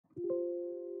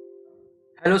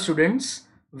Hello students,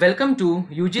 welcome to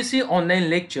UGC online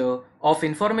lecture of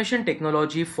Information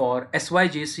Technology for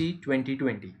SYJC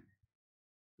 2020.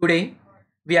 Today,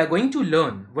 we are going to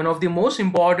learn one of the most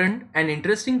important and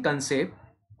interesting concepts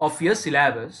of your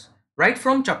syllabus right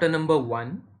from chapter number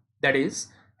 1, that is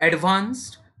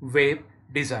Advanced Web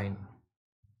Design.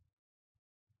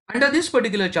 Under this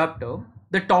particular chapter,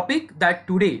 the topic that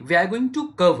today we are going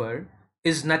to cover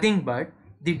is nothing but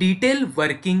the detailed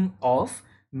working of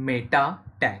meta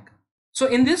tag. So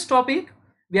in this topic,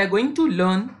 we are going to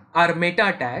learn our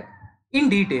meta tag in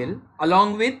detail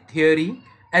along with theory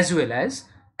as well as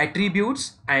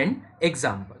attributes and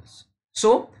examples.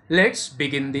 So let's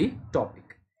begin the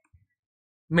topic.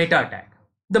 Meta tag.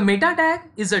 The meta tag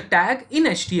is a tag in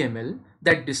HTML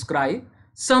that describe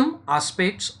some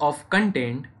aspects of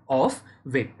content of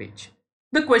web page.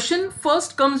 The question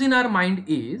first comes in our mind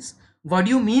is, what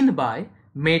do you mean by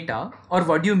meta or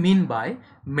what do you mean by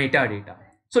metadata?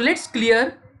 So let's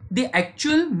clear the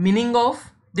actual meaning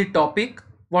of the topic.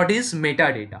 What is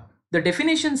metadata? The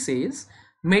definition says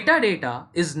metadata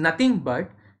is nothing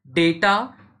but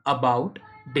data about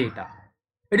data.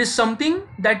 It is something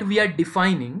that we are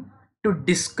defining to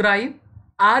describe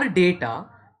our data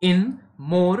in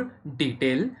more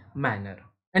detailed manner.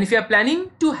 And if you are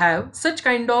planning to have such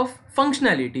kind of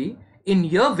functionality in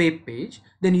your web page,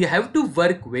 then you have to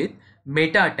work with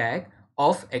meta tag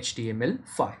of HTML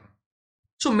file.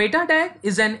 So meta tag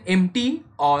is an empty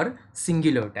or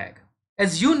singular tag.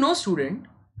 As you know, student,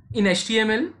 in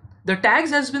HTML, the tags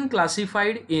has been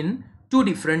classified in two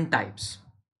different types.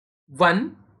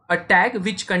 One, a tag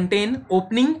which contain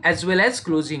opening as well as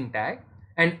closing tag,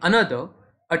 and another,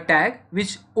 a tag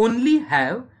which only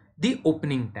have the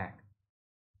opening tag.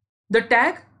 The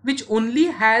tag which only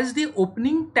has the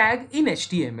opening tag in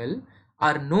HTML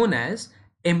are known as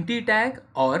empty tag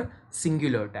or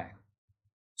singular tag.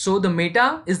 So the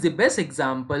meta is the best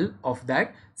example of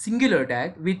that singular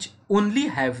tag which only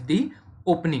have the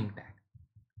opening tag.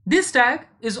 This tag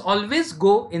is always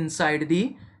go inside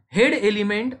the head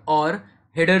element or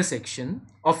header section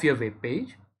of your web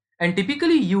page and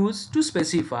typically used to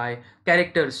specify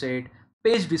character set,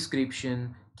 page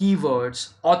description,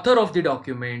 keywords, author of the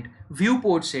document,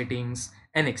 viewport settings,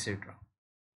 and etc.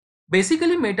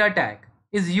 Basically, meta tag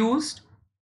is used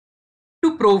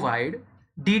to provide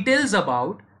details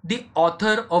about the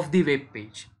author of the web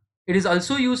page. It is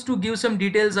also used to give some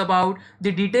details about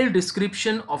the detailed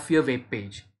description of your web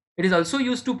page. It is also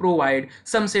used to provide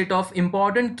some set of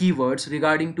important keywords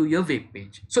regarding to your web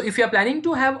page. So if you are planning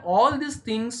to have all these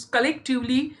things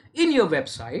collectively in your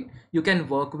website, you can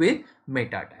work with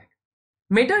meta tag.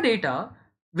 Metadata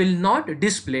will not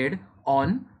displayed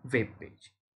on web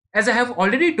page. As I have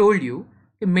already told you,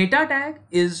 a meta tag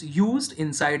is used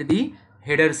inside the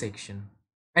header section.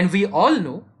 And we all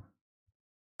know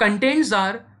contents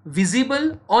are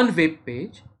visible on web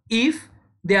page if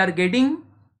they are getting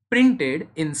printed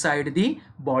inside the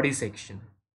body section.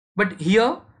 But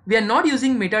here we are not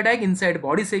using meta tag inside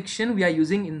body section, we are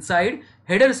using inside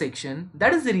header section.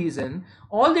 That is the reason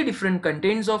all the different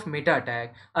contents of meta tag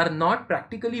are not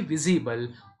practically visible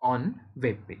on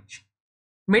web page.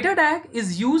 Meta tag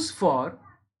is used for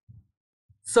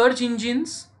search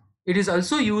engines. It is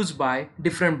also used by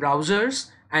different browsers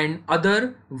and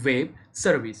other web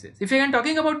services. If you are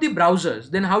talking about the browsers,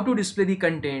 then how to display the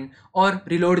content or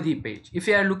reload the page. If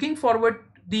you are looking forward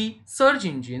the search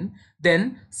engine,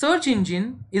 then search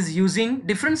engine is using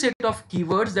different set of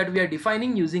keywords that we are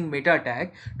defining using meta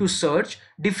tag to search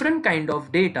different kind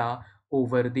of data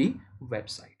over the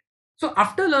website. So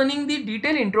after learning the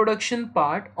detailed introduction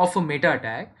part of a meta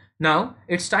tag, now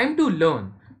it's time to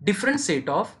learn different set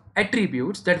of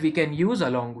attributes that we can use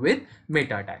along with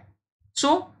meta tag.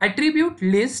 So attribute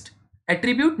list,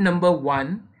 attribute number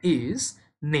 1 is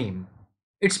name.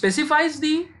 It specifies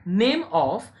the name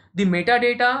of the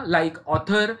metadata like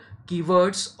author,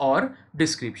 keywords or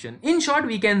description. In short,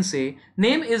 we can say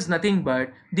name is nothing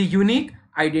but the unique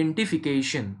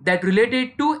identification that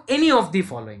related to any of the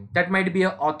following. That might be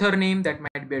an author name, that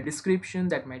might be a description,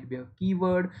 that might be a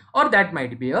keyword, or that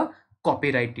might be a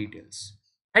copyright details.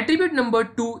 Attribute number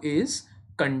 2 is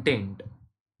content.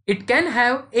 It can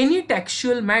have any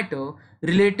textual matter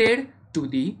related to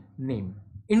the name.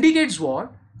 Indicates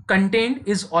what? Content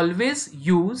is always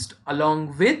used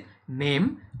along with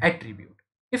name attribute.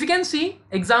 If you can see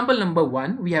example number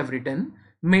 1, we have written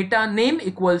meta name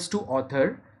equals to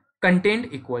author,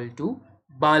 content equal to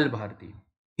Bal Bharti.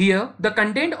 Here the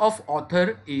content of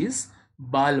author is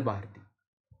Bal Bharti.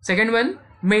 Second one,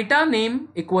 meta name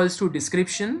equals to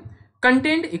description,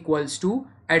 content equals to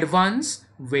advanced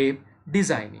web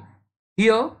designing.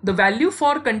 Here the value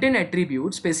for content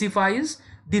attribute specifies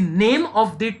the name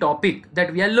of the topic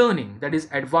that we are learning, that is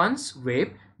advanced web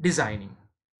designing.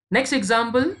 Next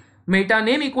example, meta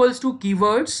name equals to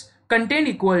keywords, content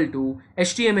equal to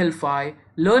HTML5,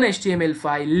 learn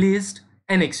HTML5, list,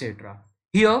 and etc.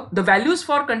 Here, the values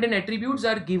for content attributes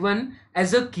are given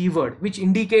as a keyword, which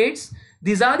indicates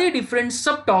these are the different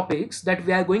subtopics that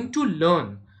we are going to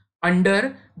learn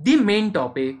under the main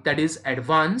topic, that is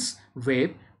advanced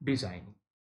web designing.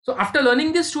 So after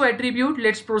learning these two attributes,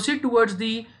 let's proceed towards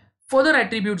the further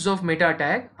attributes of meta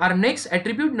tag. Our next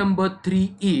attribute number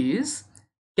 3 is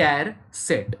char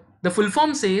set. The full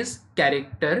form says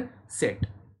character set.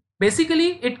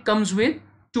 Basically, it comes with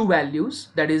two values,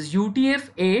 that is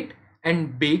UTF-8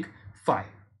 and big 5.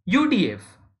 UTF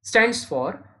stands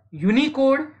for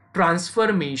Unicode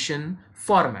Transformation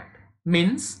Format.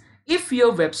 Means if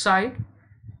your website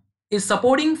is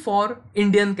supporting for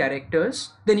Indian characters,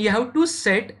 then you have to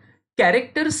set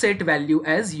character set value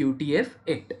as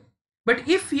UTF-8. But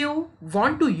if you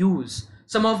want to use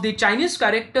some of the Chinese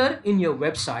character in your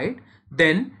website,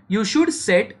 then you should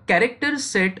set character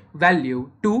set value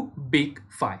to big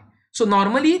 5. So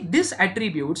normally this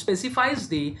attribute specifies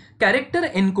the character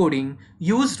encoding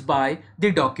used by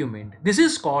the document. This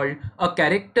is called a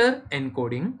character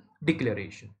encoding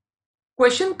declaration.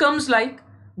 Question comes like,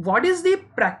 what is the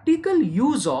practical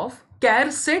use of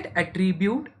char set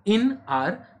attribute in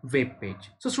our web page?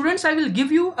 So students, I will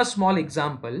give you a small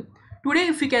example. Today,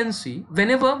 if we can see,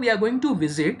 whenever we are going to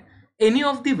visit any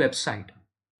of the website,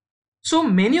 so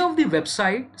many of the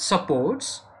website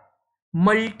supports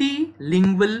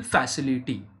multilingual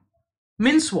facility.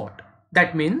 Means what?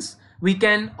 That means we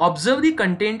can observe the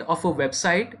content of a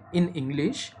website in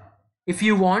English. If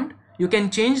you want, you can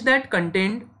change that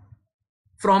content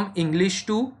from English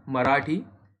to Marathi.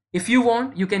 If you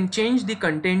want, you can change the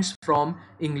contents from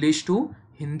English to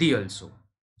Hindi also.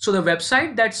 So the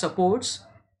website that supports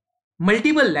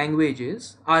multiple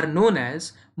languages are known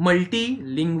as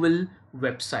multilingual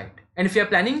website. And if you are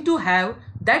planning to have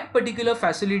that particular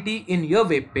facility in your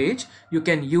web page, you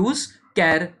can use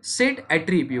char set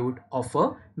attribute of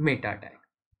a meta tag.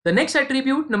 The next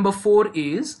attribute number 4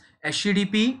 is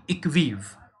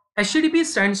Http-Equiv. HTTP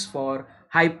stands for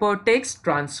Hypertext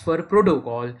Transfer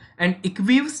Protocol and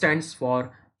Equiv stands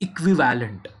for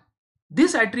equivalent.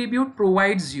 This attribute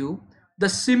provides you the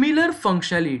similar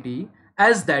functionality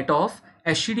as that of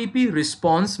HTTP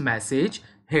response message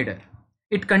header.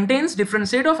 It contains different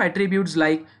set of attributes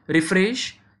like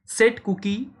refresh, set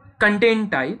cookie,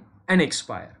 content type, and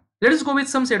expire. Let us go with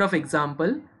some set of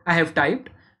example. I have typed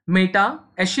meta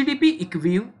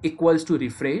HTTP-Equiv equals to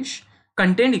refresh,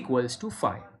 content equals to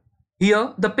 5.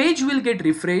 Here the page will get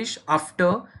refreshed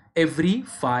after every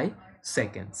 5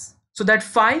 seconds. So that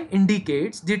 5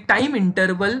 indicates the time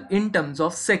interval in terms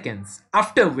of seconds,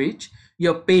 after which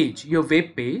your page, your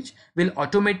web page will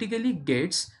automatically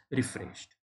gets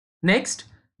refreshed. Next,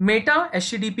 meta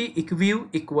HTTP-Equiv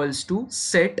equals to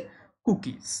set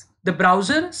cookies. The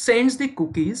browser sends the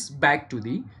cookies back to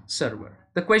the server.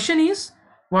 The question is,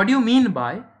 what do you mean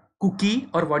by cookie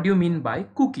or what do you mean by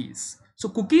cookies? So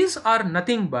cookies are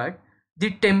nothing but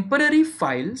the temporary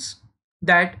files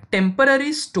that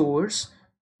temporarily stores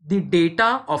the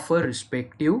data of a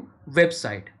respective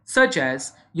website, such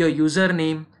as your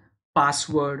username,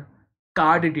 password,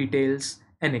 card details,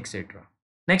 and etc.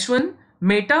 Next one,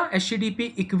 meta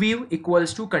HTTP-Equiv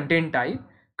equals to content type,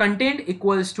 content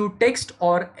equals to text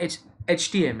or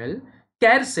HTML,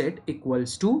 char set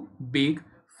equals to big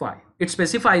 5. It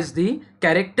specifies the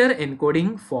character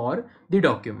encoding for the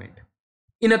document.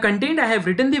 In a content, I have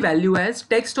written the value as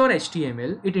text or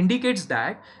HTML. It indicates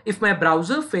that if my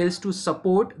browser fails to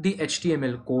support the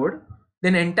HTML code,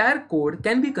 then entire code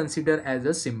can be considered as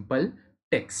a simple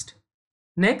text.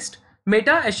 Next,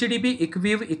 meta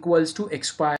HTTP-Equiv equals to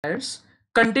expires,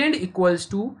 content equals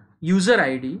to user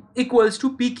ID equals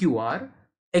to PQR,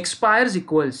 expires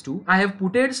equals to, I have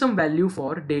put some value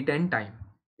for date and time.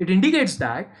 It indicates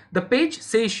that the page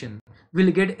session will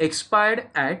get expired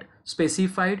at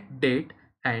specified date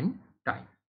and time.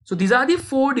 So these are the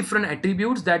 4 different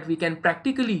attributes that we can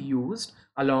practically use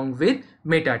along with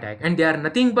meta tag, and they are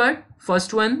nothing but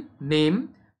first one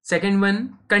name, second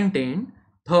one content,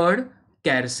 third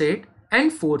char set,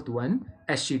 and fourth one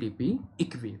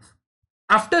HTTP-Equiv.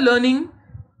 After learning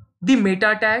the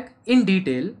meta tag in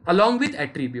detail along with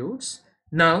attributes,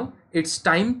 now it's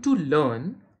time to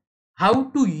learn how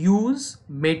to use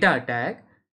meta tag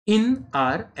in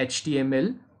our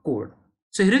HTML code.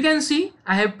 So here you can see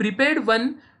I have prepared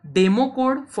one demo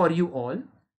code for you all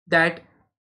that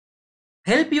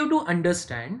help you to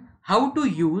understand how to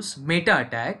use meta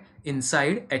tag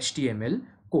inside HTML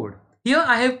code. Here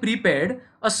I have prepared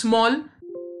a small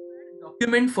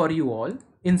document for you all,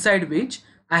 inside which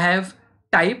I have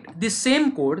typed the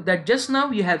same code that just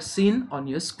now you have seen on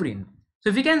your screen. So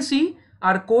if you can see,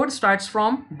 our code starts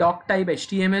from doc type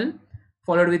HTML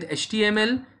followed with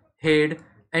HTML, head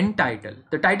and title.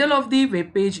 The title of the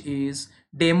web page is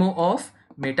demo of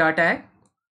meta tag,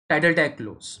 title tag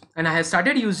close, and I have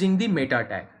started using the meta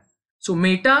tag. So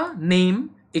meta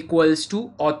name equals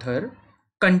to author,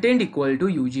 content equal to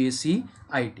UGC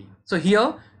IT. So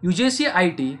here UGC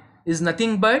IT is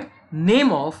nothing but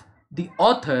name of the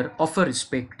author of a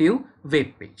respective web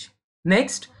page.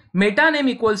 Next, meta name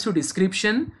equals to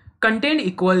description, content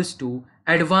equals to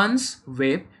advanced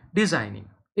web designing.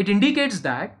 It indicates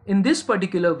that in this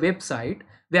particular website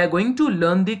we are going to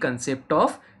learn the concept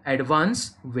of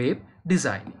advanced web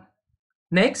designing.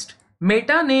 Next,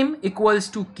 meta name equals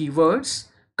to keywords,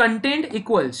 content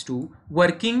equals to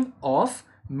working of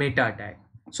meta tag.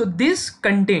 So this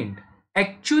content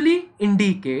actually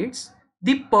indicates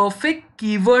the perfect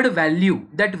keyword value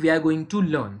that we are going to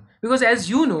learn, because as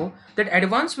you know that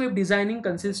advanced web designing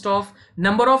consists of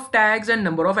number of tags and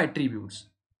number of attributes,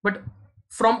 but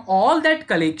from all that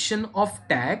collection of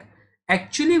tag,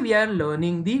 actually we are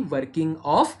learning the working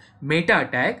of meta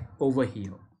tag over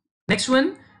here. Next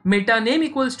one, meta name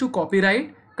equals to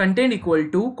copyright, content equal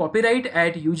to copyright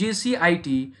at UGC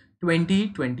IT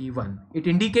 2021. It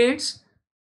indicates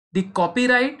the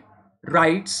copyright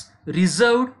rights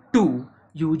reserved to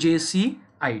UGC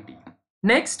IT.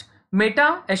 Next,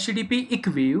 meta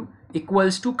Http-Equiv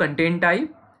equals to content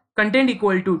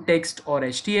equal to text or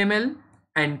HTML,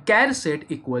 and char set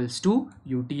equals to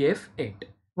UTF-8.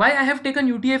 Why I have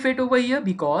taken UTF-8 over here?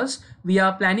 Because we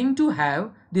are planning to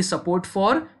have the support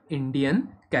for Indian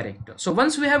character. So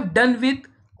once we have done with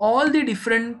all the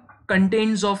different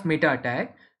contents of meta tag,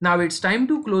 now it's time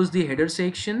to close the header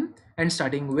section and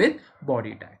starting with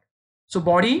body tag. So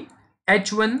body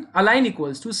h1 align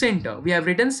equals to center. We have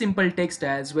written simple text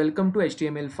as welcome to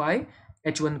HTML5,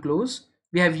 h1 close.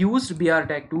 We have used br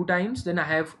tag 2 times. Then I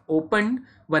have opened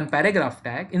one paragraph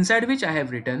tag inside which I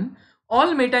have written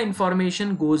all meta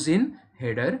information goes in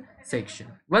header section.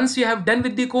 Once you have done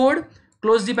with the code,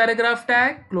 close the paragraph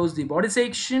tag, close the body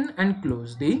section and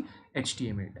close the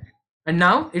HTML tag. And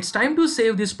now it's time to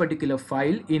save this particular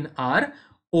file in our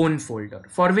own folder,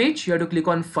 for which you have to click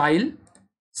on file,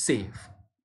 save.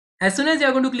 As soon as you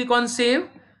are going to click on save,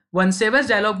 one save as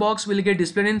dialog box will get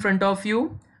displayed in front of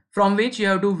you, from which you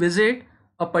have to visit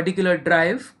a particular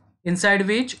drive, inside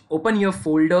which open your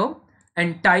folder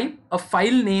and type a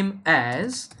file name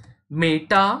as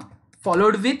meta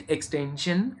followed with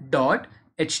extension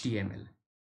 .html.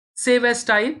 Save as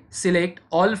type, select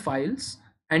all files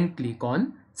and click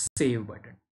on save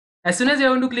button. As soon as you are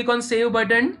going to click on save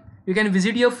button, you can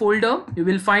visit your folder. You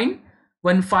will find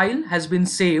one file has been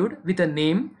saved with a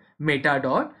name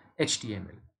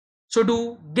meta.html. So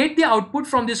to get the output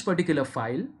from this particular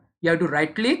file, you have to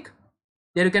right click.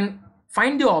 There you can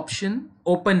find the option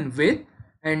open with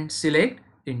and select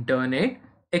Internet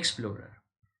Explorer.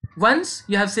 Once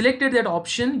you have selected that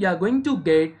option, you are going to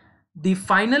get the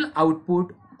final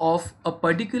output of a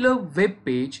particular web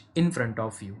page in front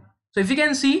of you. So if you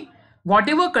can see,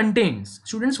 whatever contents,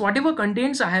 students, whatever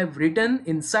contents I have written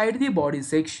inside the body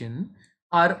section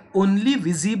are only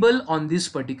visible on this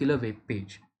particular web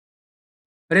page.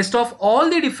 Rest of all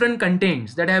the different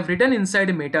contents that I have written inside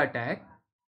a meta tag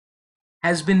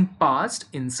has been passed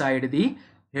inside the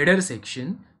header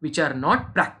section, which are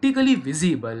not practically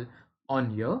visible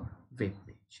on your web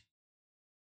page.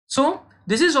 So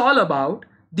this is all about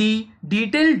the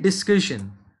detailed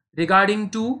discussion regarding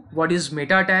to what is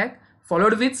meta tag,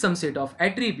 followed with some set of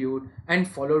attribute and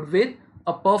followed with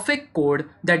a perfect code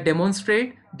that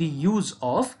demonstrate the use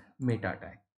of meta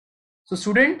tag. So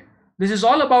student, this is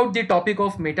all about the topic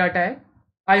of meta tag.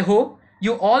 I hope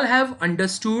you all have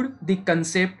understood the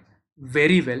concept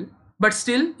very well, but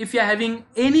still if you are having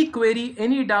any query,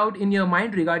 any doubt in your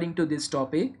mind regarding to this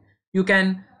topic, you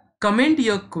can comment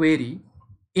your query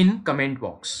in comment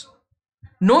box.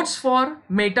 Notes for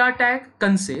meta tag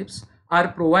concepts are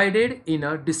provided in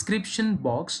a description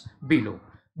box below.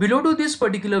 Below to this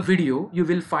particular video, you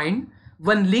will find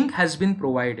one link has been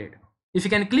provided. If you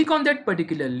can click on that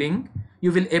particular link,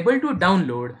 you will able to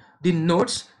download the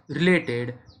notes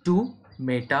related to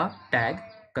meta tag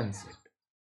concept.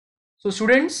 So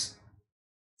students,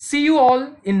 see you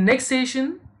all in next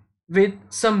session with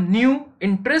some new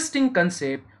interesting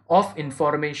concept of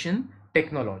information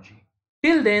technology.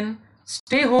 Till then,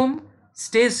 stay home,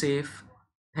 stay safe.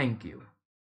 Thank you.